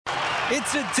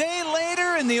It's a day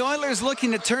later, and the Oilers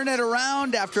looking to turn it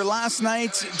around after last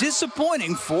night's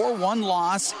disappointing 4-1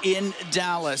 loss in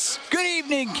Dallas. Good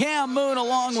evening, Cam Moon,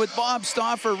 along with Bob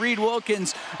Stauffer, Reed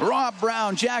Wilkins, Rob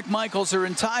Brown, Jack Michaels, our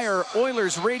entire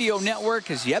Oilers radio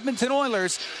network as the Edmonton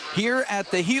Oilers here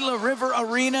at the Gila River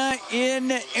Arena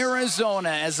in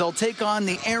Arizona as they'll take on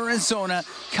the Arizona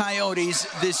Coyotes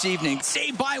this evening.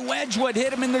 Saved by Wedgwood,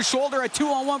 hit him in the shoulder, a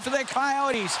 2-on-1 for the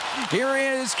Coyotes. Here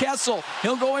is Kessel.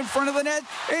 He'll go in front of the net,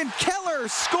 and Keller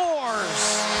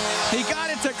scores. He got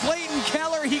it to Clayton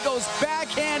Keller. He goes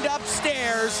backhand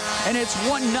upstairs, and it's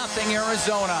 1-0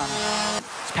 Arizona.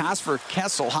 Pass for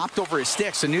Kessel, hopped over his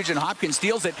stick, so Nugent Hopkins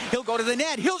steals it. He'll go to the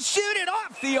net. He'll shoot it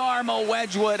off the arm of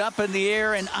Wedgwood, up in the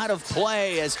air and out of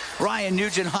play as Ryan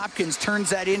Nugent Hopkins turns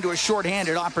that into a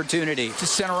shorthanded opportunity. To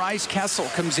center ice, Kessel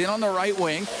comes in on the right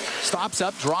wing, stops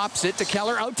up, drops it to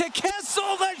Keller, out to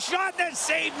Kessel. The shot, the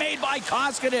save made by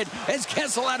Koskinen as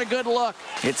Kessel had a good look.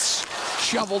 It's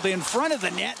shoveled in front of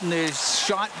the net, and the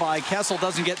shot by Kessel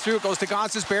doesn't get through. It goes to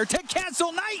Gostisbehere, to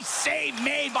Kessel. Nice save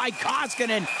made by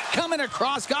Koskinen. Coming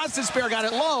across, Gostisbehere got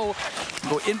it low.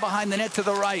 Go in behind the net to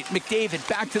the right. McDavid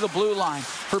back to the blue line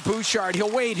for Bouchard.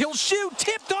 He'll wait. He'll shoot.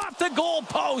 Tipped off the goal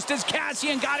post as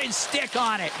Kassian got his stick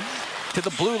on it. To the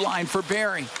blue line for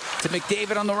Barrie. To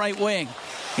McDavid on the right wing.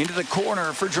 Into the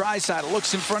corner for Draisaitl.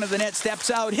 Looks in front of the net. Steps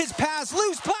out. His pass.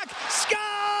 Loose puck. Scores!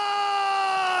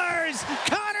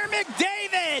 Connor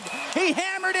McDavid. He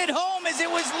hammered it home as it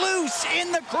was loose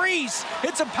in the crease.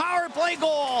 It's a power play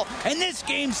goal. And this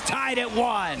game's tied at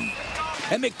 1.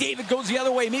 And McDavid goes the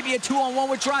other way. Maybe a 2-on-1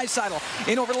 with Draisaitl.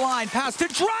 In over the line. Pass to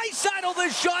Draisaitl. The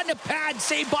shot in a pad.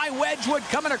 Saved by Wedgwood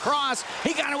coming across.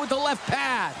 He got it with the left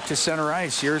pad. To center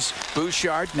ice. Here's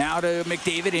Bouchard. Now to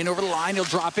McDavid. In over the line. He'll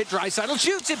drop it. Draisaitl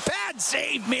shoots it. Pad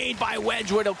save made by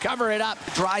Wedgwood. He'll cover it up.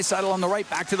 Draisaitl on the right.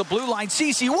 Back to the blue line.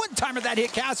 Ceci. One-timer that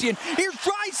hit Kassian. Here's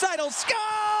Draisaitl. Scores!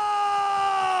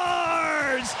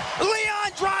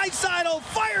 Leon Draisaitl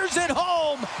fires it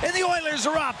home. And the Oilers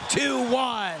are up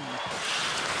 2-1.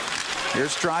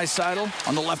 Here's Draisaitl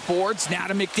on the left boards. Now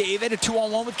to McDavid. A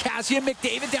 2-on-1 with Kassian.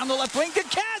 McDavid down the left wing to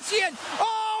Kassian.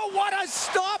 Oh, what a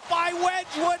stop by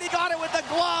Wedgwood. He got it with the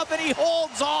glove, and he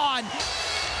holds on.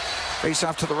 Face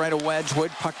off to the right of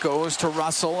Wedgwood. Puck goes to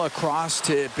Russell. Across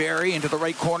to Barrie. Into the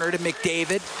right corner to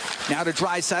McDavid. Now to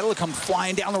Draisaitl. He'll come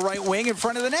flying down the right wing in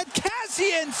front of the net.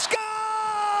 Kassian scores!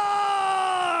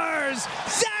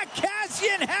 Zach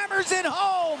Kassian hammers it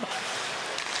home.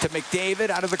 To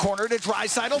McDavid, out of the corner to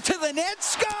Draisaitl, to the net,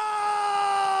 scores!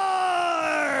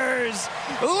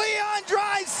 Leon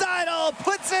Draisaitl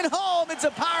puts it home. It's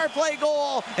a power play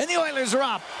goal, and the Oilers are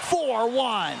up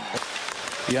 4-1.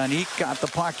 Yannick got the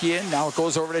puck in. Now it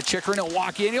goes over to Chychrun. He'll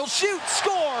walk in. He'll shoot.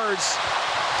 Scores!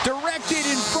 Directed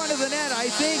in front of the net. I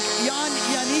think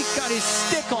Yannick got his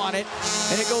stick on it,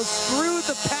 and it goes through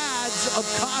the pads of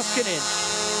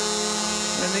Koskinen.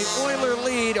 And the Oiler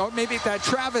lead, or maybe that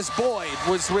Travis Boyd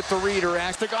was with the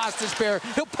redirect. To Gostisbehere.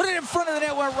 He'll put it in front of the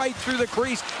net, went right through the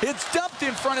crease. It's dumped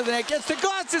in front of the net. Gets to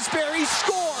Gostisbehere. He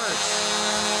scores.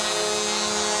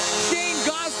 Shane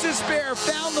Gostisbehere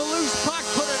found the loose puck,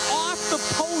 put it off the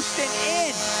post and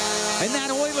in. And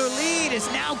that Oiler lead is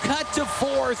now cut to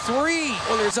 4-3.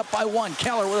 Oilers up by 1.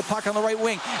 Keller with a puck on the right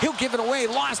wing. He'll give it away.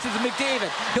 Lost it to McDavid.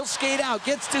 He'll skate out.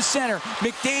 Gets to center.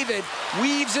 McDavid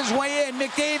weaves his way in.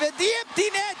 McDavid, the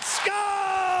empty net, scores!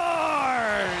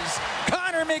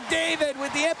 Connor McDavid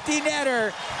with the empty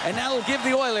netter. And that'll give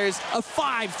the Oilers a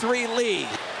 5-3 lead.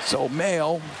 So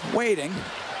Mayo waiting.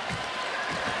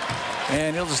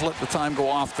 And he'll just let the time go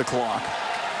off the clock.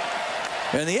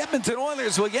 And the Edmonton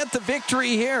Oilers will get the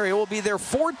victory here. It will be their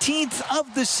 14th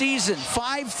of the season.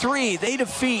 5-3. They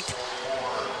defeat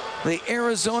the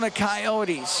Arizona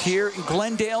Coyotes here in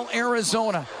Glendale,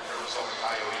 Arizona.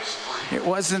 It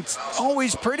wasn't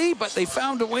always pretty, but they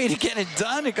found a way to get it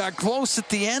done. It got close at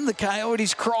the end. The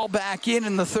Coyotes crawl back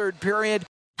in the third period.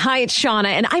 Hi, it's Shauna,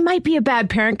 and I might be a bad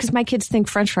parent because my kids think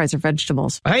French fries are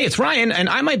vegetables. Hey, it's Ryan, and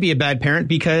I might be a bad parent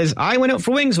because I went out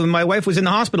for wings when my wife was in the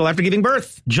hospital after giving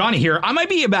birth. Johnny here. I might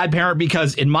be a bad parent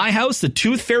because in my house, the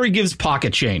tooth fairy gives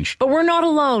pocket change. But we're not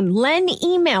alone. Len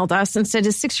emailed us and said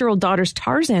his 6-year-old daughter's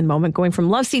Tarzan moment going from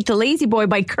love seat to lazy boy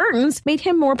by curtains made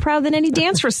him more proud than any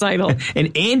dance recital.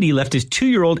 And Andy left his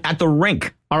 2-year-old at the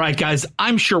rink. All right, guys,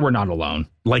 I'm sure we're not alone.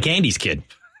 Like Andy's kid.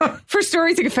 For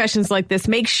stories and confessions like this,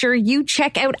 make sure you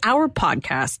check out our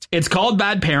podcast. It's called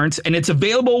Bad Parents, and it's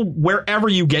available wherever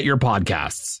you get your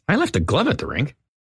podcasts. I left a glove at the rink.